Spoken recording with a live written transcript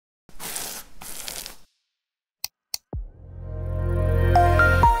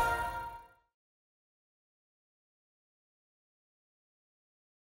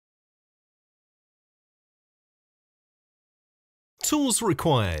Tools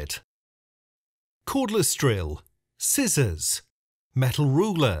required: cordless drill, scissors, metal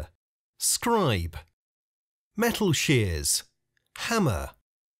ruler, scribe, metal shears, hammer,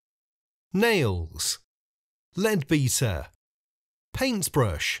 nails, lead beater,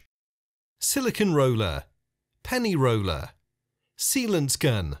 paintbrush, silicone roller, penny roller, sealant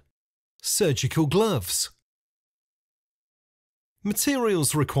gun, surgical gloves.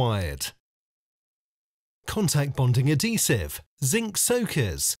 Materials required: contact bonding adhesive, zinc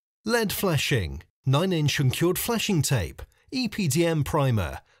soakers, lead flashing, 9-inch uncured flashing tape, EPDM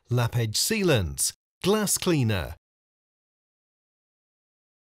primer, lap edge sealant, glass cleaner.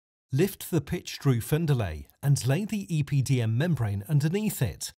 Lift the pitched roof underlay and lay the EPDM membrane underneath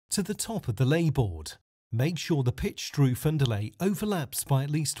it to the top of the layboard. Make sure the pitched roof underlay overlaps by at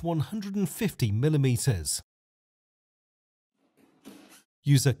least 150 mm.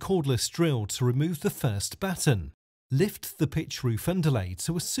 Use a cordless drill to remove the first batten. Lift the pitch roof underlay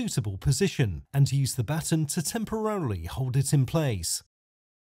to a suitable position and use the batten to temporarily hold it in place.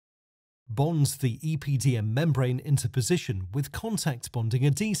 Bond the EPDM membrane into position with contact bonding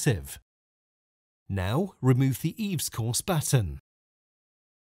adhesive. Now remove the eaves course batten.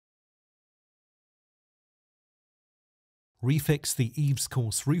 Refix the eaves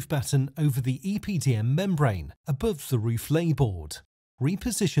course roof batten over the EPDM membrane above the roof layboard.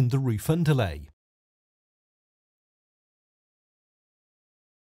 Reposition the roof underlay.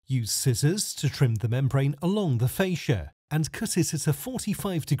 Use scissors to trim the membrane along the fascia and cut it at a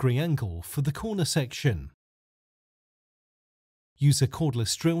 45-degree angle for the corner section. Use a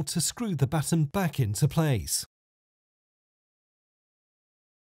cordless drill to screw the batten back into place.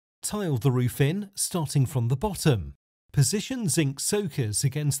 Tile the roof in, starting from the bottom. Position zinc soakers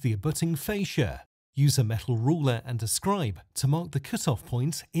against the abutting fascia. Use a metal ruler and a scribe to mark the cut-off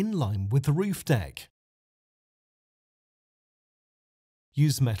point in line with the roof deck.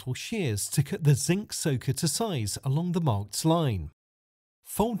 Use metal shears to cut the zinc soaker to size along the marked line.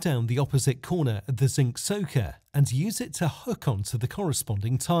 Fold down the opposite corner of the zinc soaker and use it to hook onto the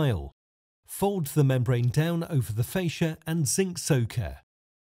corresponding tile. Fold the membrane down over the fascia and zinc soaker.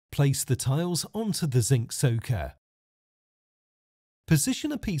 Place the tiles onto the zinc soaker.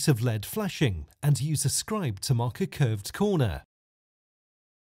 Position a piece of lead flashing and use a scribe to mark a curved corner.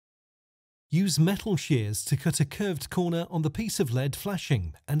 Use metal shears to cut a curved corner on the piece of lead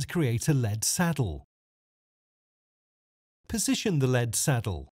flashing and create a lead saddle. Position the lead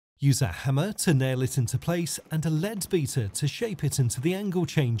saddle. Use a hammer to nail it into place and a lead beater to shape it into the angle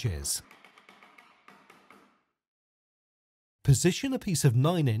changes. Position a piece of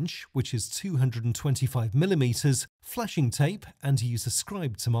 9-inch, which is 225 mm, flashing tape and use a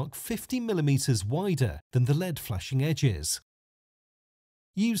scribe to mark 50 mm wider than the lead flashing edges.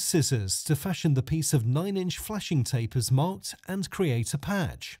 Use scissors to fashion the piece of 9-inch flashing tape as marked and create a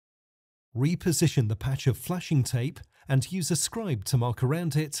patch. Reposition the patch of flashing tape and use a scribe to mark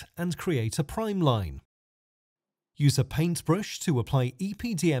around it and create a prime line. Use a paintbrush to apply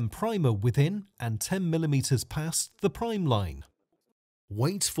EPDM primer within and 10 mm past the prime line.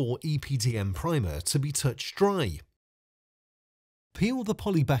 Wait for EPDM primer to be touch dry. Peel the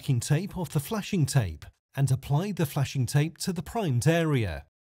poly backing tape off the flashing tape and apply the flashing tape to the primed area.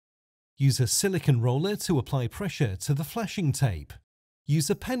 Use a silicone roller to apply pressure to the flashing tape. Use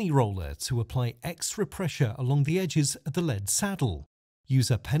a penny roller to apply extra pressure along the edges of the lead saddle.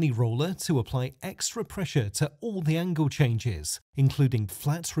 Use a penny roller to apply extra pressure to all the angle changes, including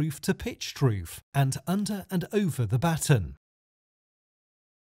flat roof to pitched roof, and under and over the batten.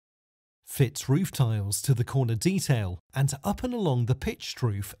 Fit roof tiles to the corner detail and up and along the pitched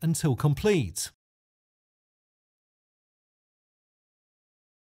roof until complete.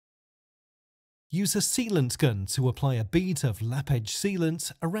 Use a sealant gun to apply a bead of lap edge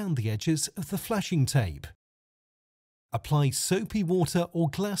sealant around the edges of the flashing tape. Apply soapy water or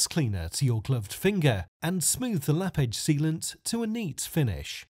glass cleaner to your gloved finger and smooth the lap edge sealant to a neat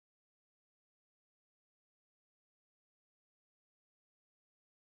finish.